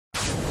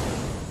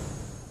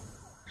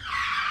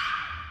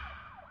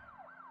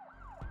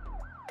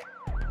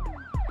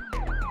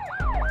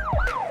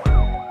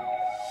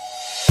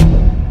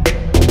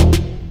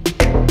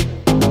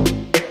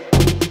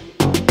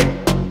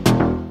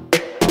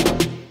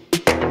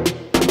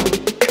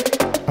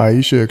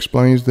Ayesha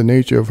explains the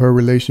nature of her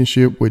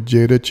relationship with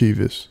Jayda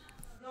Cheaves.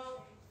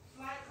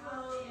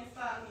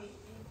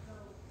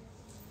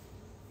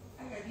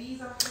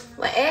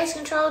 What edge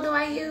control do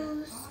I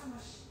use?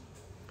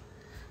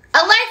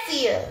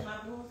 Alexia!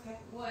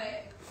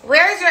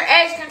 Where's your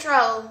edge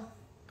control?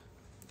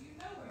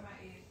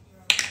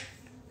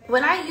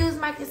 When I use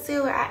my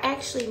concealer, I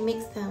actually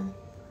mix them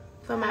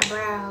for my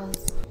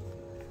brows.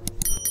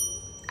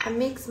 I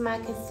mix my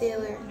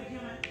concealer.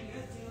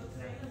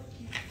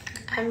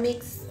 I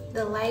mix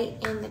the light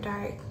and the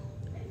dark.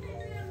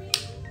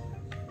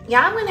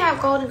 Yeah, I'm gonna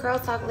have Golden Girl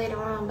Talk later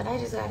on, but I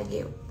just gotta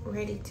get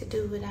ready to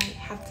do what I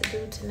have to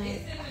do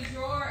tonight. It's in the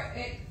drawer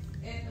at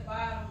the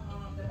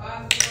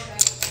bottom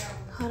drawer.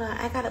 Hold on,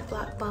 I gotta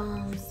block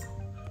bombs.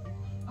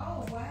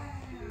 Oh wow.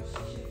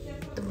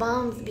 The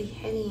bombs be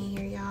heavy in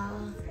here,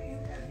 y'all.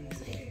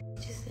 It's like,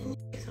 just in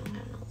here, don't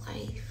have no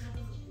life.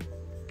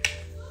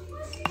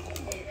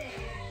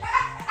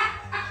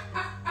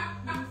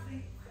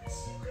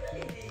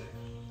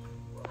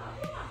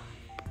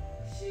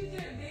 She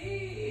just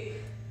did.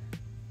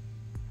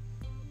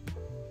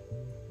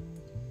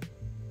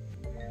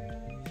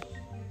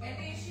 And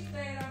then she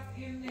stayed off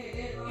in there.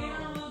 It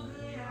don't look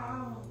good at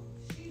all.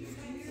 She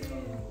did.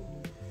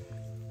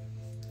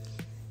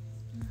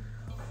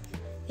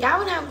 Y'all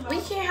we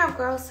can't have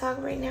girls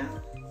talk right now.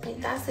 Like,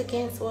 that's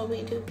against what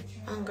we do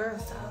on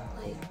girls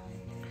talk. Like,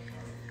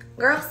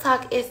 girls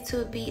talk is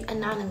to be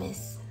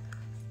anonymous.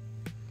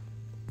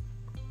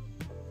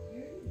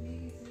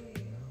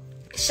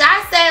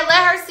 Shy said,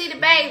 let her see the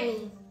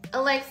baby.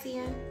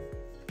 Alexia.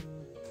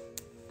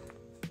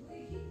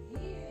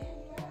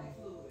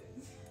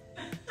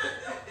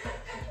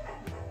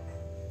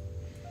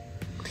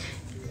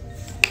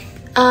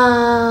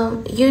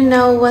 You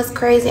know what's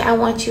crazy? I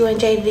want you and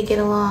Jayda to get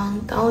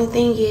along. The only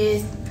thing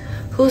is,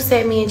 who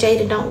said me and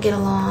Jayda don't get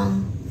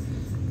along?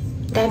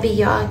 That be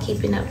y'all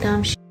keeping up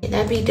dumb shit.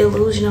 That be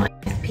delusional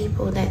ass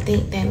people that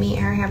think that me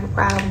and her have a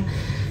problem.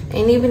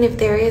 And even if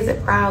there is a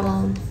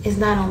problem, it's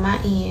not on my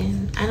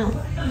end. I don't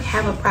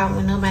have a problem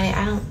with nobody.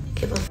 I don't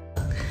give a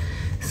fuck.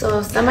 So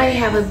if somebody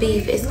have a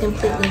beef, it's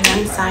completely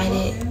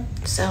one-sided.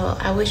 So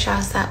I wish y'all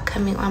stop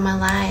coming on my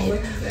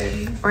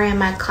live or in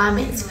my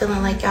comments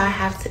feeling like y'all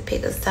have to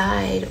pick a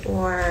side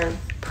or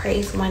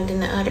praise one than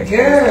the other.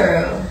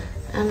 Girl.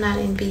 I'm not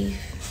in beef.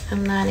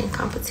 I'm not in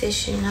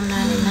competition. I'm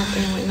not in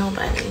nothing with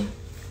nobody.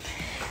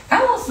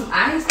 I want some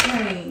ice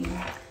cream.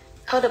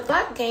 Oh, the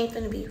black game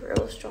gonna be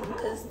real strong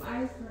because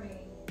Ice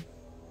cream.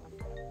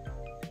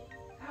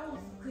 I want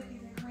some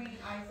cookies and cream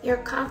ice cream. your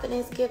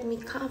confidence gives me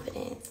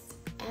confidence,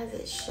 as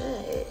it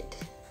should.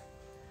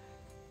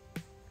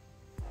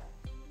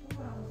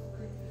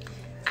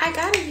 I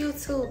got a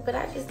YouTube, but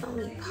I just don't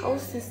be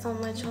posting so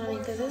much on it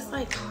because it's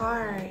like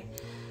hard.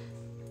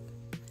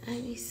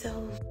 I be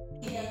so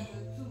yeah.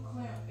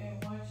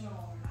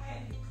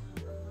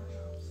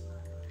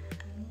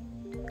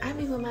 I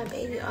be with my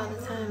baby all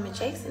the time, and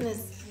Jason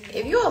is,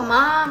 if you're a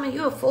mom and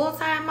you're a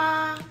full-time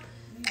mom,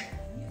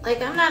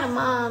 like, I'm not a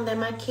mom that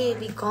my kid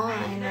be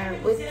gone or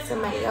with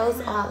somebody else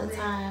all the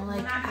time.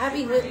 Like, I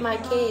be with my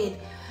kid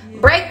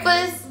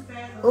breakfast,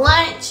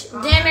 lunch,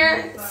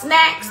 dinner,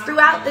 snacks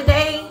throughout the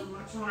day.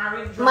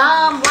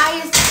 Mom,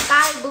 why is the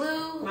sky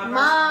blue?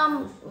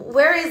 Mom,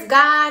 where is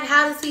God?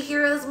 How does he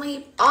hear us?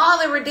 All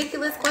the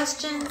ridiculous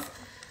questions.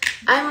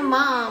 I'm a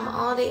mom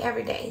all day,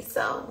 every day.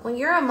 So when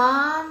you're a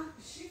mom,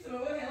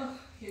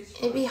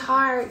 it'd be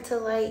hard to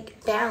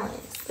like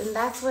balance. And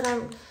that's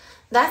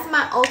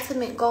my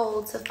ultimate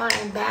goal, to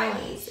find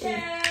balance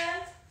in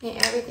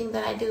everything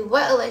that I do.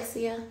 What,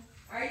 Alexia?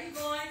 Are you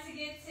going to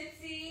get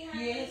tipsy,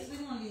 honey? Yes, we're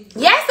going to get tipsy.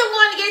 Yes, I'm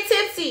going to get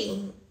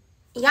tipsy.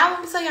 Y'all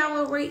want me to tell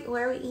y'all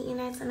where we eating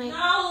at tonight?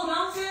 No,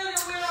 don't tell them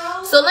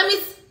we're So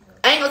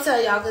I ain't gonna tell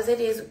y'all because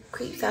it is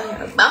creeps out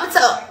here. But I'm gonna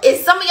tell,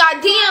 if some of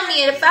y'all DM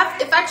me, and if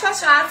I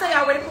trust y'all, I'll tell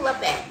y'all where to pull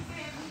up at.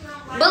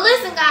 But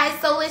listen, guys,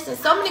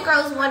 so many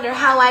girls wonder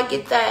how I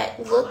get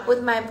that look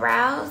with my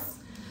brows.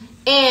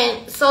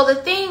 And so the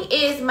thing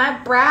is, my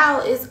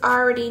brow is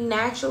already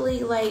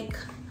naturally like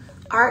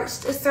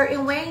arched a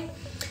certain way.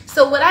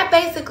 So what I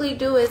basically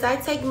do is I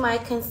take my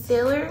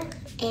concealer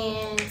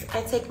and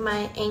I take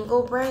my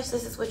angle brush.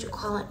 This is what you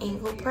call an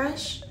angle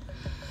brush.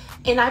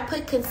 And I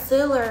put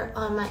concealer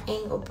on my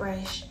angle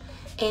brush.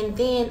 And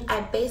then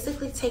I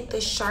basically take the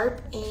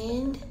sharp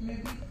end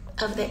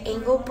of the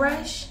angle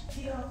brush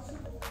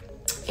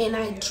and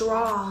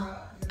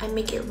I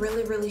make it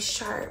really, really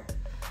sharp.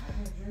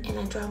 And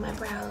I draw my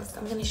brows.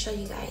 I'm gonna show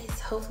you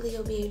guys. Hopefully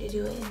you'll be able to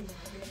do it.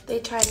 They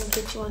tried to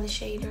get you on the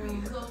shade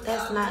room.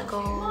 That's not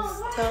goals.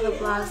 Tell the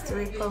blogs to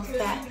repost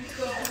that.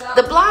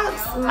 The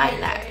blogs might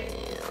not.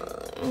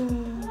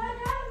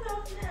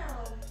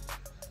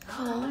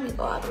 Hold on, let me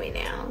go all the way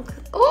down.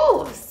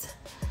 Ooh.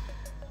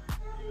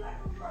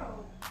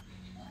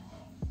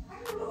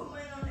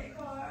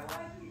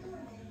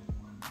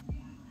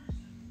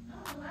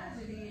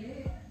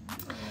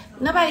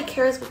 Nobody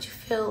cares what you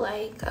feel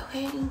like,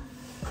 okay?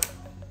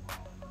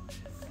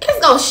 It's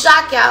gonna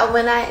shock y'all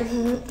when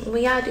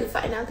y'all do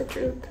find out the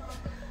truth.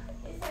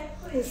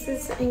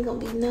 This ain't gonna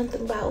be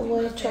nothing about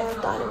what y'all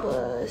thought it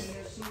was.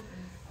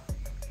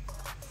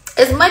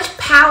 As much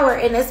power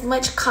and as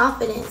much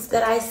confidence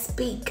that I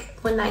speak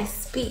when I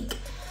speak,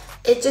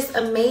 it just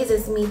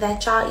amazes me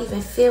that y'all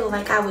even feel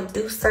like I would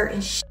do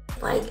certain shit.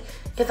 Like,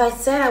 if I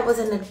said I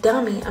wasn't a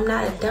dummy, I'm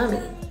not a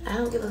dummy. I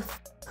don't give a f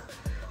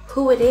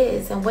who it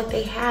is and what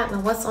they have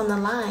and what's on the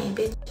line,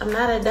 bitch. I'm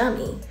not a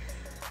dummy.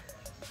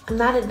 I'm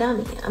not a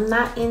dummy. I'm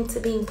not into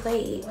being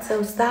played.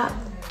 So stop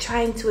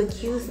trying to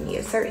accuse me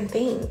of certain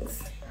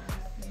things.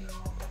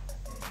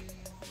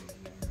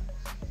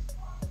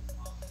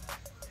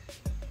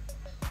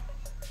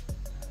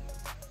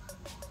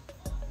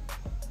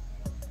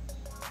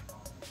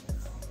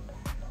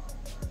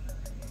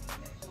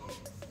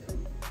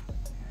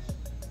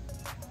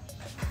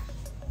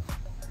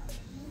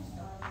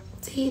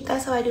 See,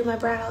 that's how I do my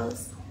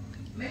brows.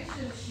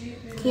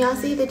 Can y'all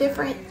see the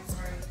difference?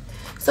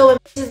 So when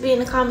just be in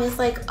the comments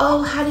like,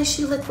 oh, how does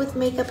she look with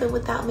makeup and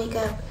without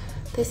makeup?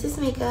 This is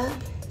makeup.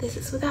 This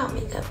is without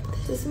makeup.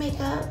 This is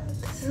makeup.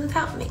 This is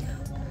without makeup.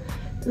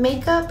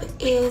 Makeup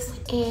is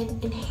an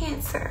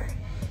enhancer.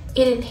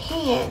 It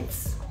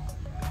enhances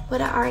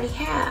what I already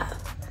have.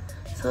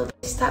 So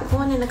stop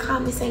going in the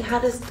comments saying, how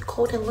does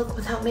Golden look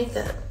without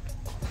makeup?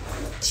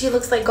 She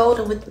looks like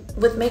Golden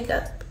with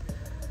makeup.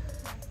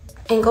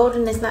 And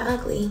Golden is not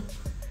ugly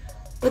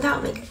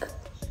without makeup.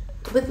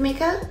 With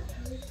makeup,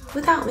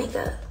 without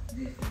makeup.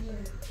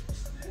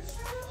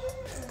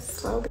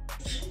 Slow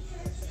bitch.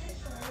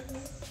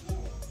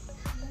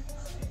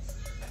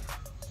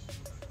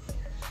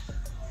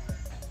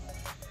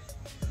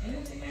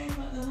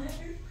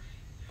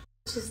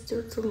 Just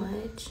do too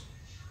much.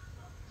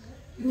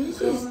 You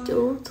just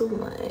do too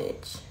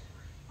much.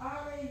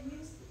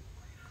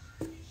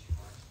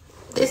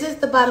 This is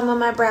the bottom of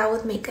my brow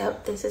with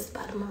makeup. This is the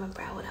bottom of my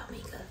brow without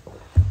makeup.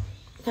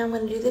 Now I'm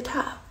going to do the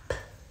top.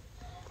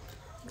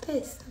 Like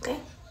this,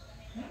 okay?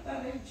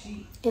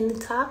 And the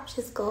top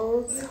just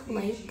goes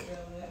like.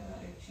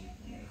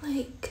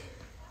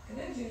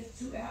 That's just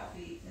 2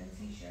 outfits and a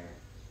t-shirt.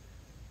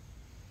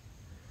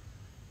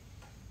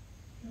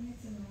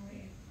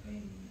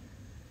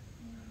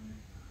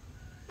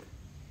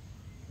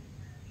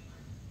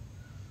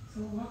 So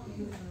what we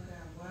do from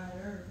that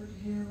wider? What the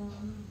hell going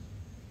on?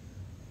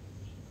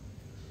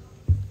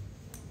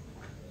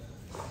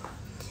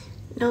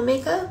 No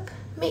makeup,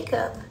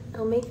 makeup.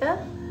 No makeup,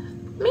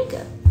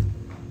 makeup.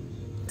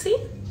 See?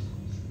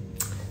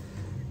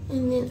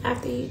 And then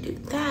after you do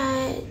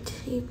that,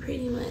 you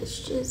pretty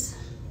much just,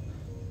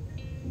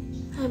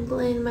 I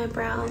blend my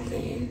brows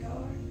in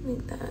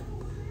like that.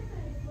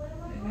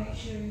 And make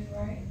sure it's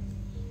right.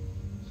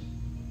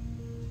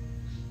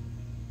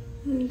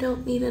 You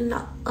don't need a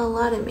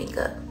lot of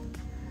makeup.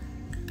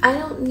 I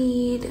don't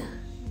need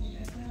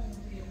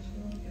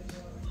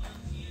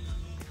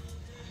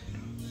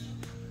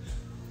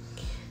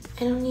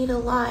a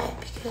lot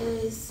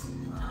because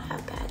I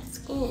have bad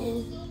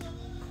skin.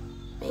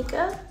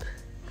 Makeup?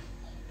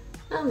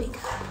 No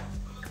makeup.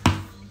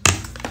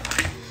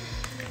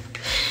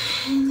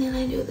 And then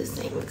I do the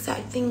same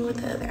exact thing with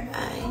the other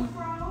eye.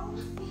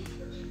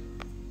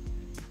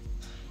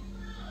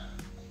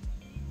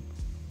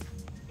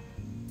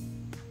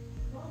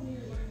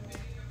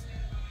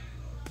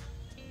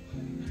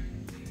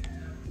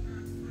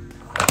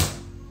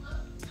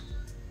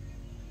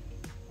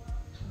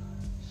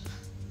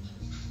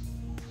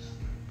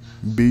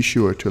 Be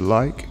sure to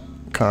like,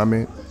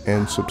 comment,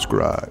 and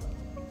subscribe.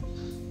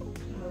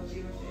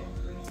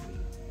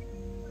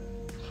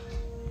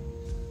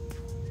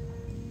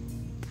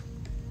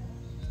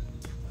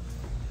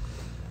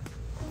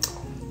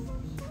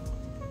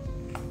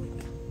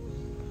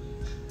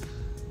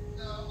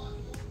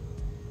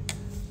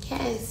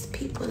 Yes,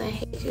 people that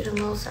hate you the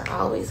most are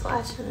always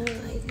watching.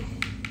 Like,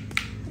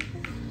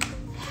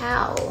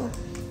 how?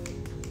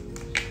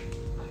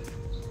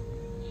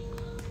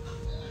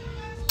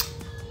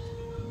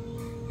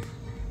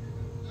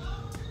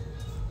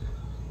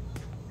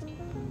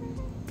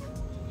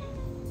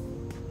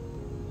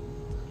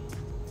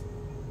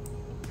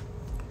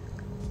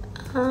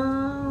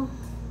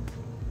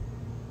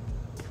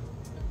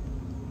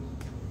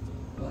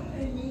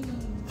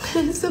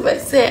 Somebody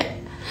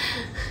said,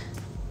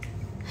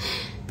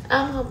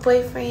 I'm her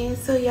boyfriend,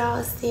 so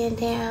y'all stand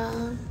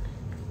down.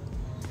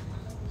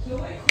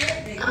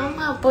 I'm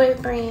my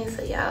boyfriend,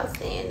 so y'all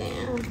stand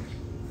down.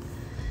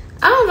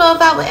 I don't know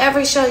if I would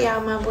ever show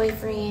y'all my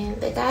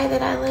boyfriend. The guy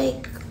that I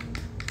like.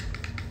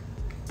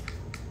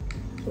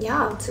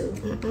 Y'all too.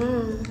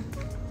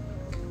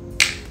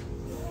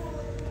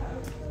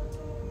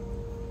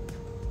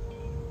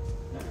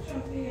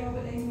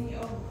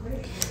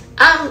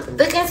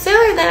 The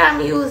concealer that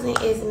I'm using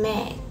is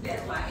MAC,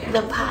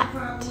 the pot.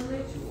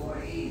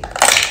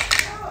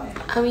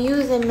 I'm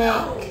using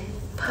MAC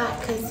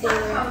pot concealer,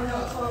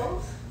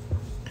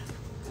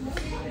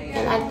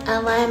 and I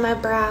line my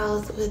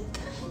brows with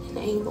an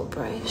angle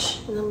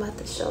brush, and I'm about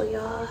to show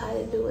y'all how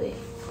to do it.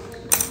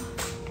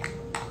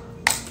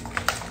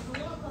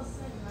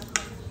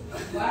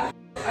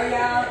 Are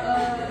y'all,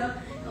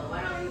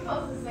 what are you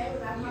supposed to say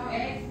without you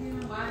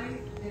asking?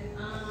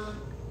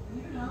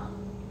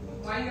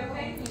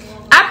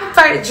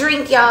 prefer to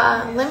drink,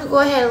 y'all. Let me go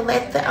ahead and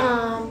let the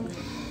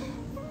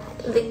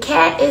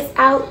cat is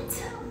out.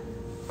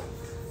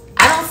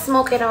 I don't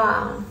smoke at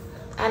all.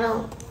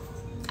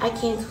 I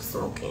can't do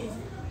smoking.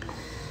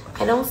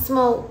 I don't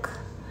smoke.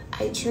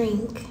 I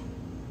drink.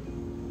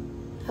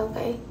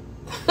 Okay.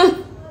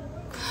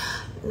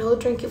 No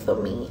drinking for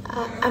me.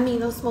 I mean,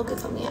 no smoking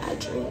for me. I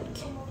drink.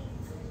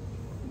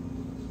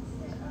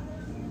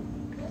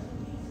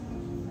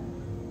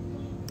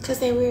 Cause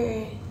they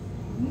weird.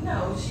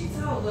 No, she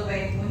told Lil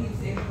Baby when he was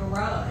in the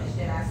garage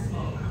that I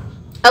smoked.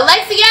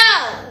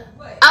 Alexia!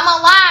 What? I'm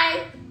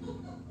alive.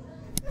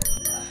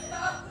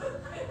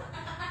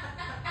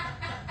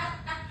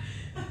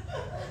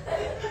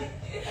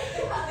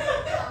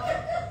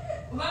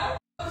 Why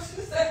don't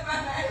you say my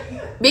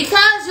name?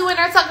 Because you in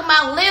there talking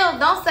about Lil,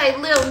 don't say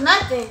Lil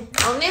nothing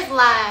on this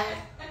live.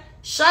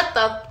 Shut the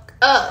fuck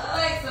up.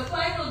 Alexa,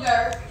 play Lil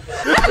Durk.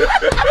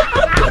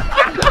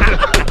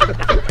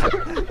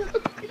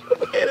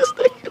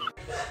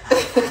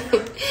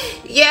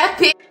 Yeah,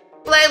 play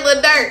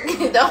Lil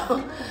Durk.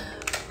 Don't.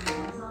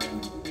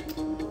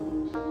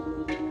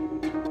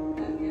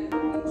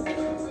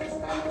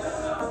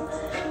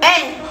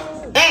 Hey.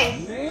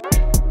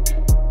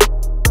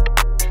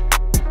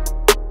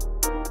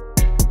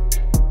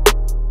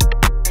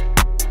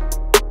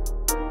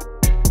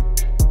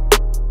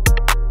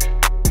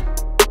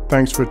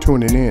 Thanks for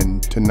tuning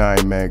in to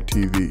 9 Mag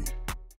TV.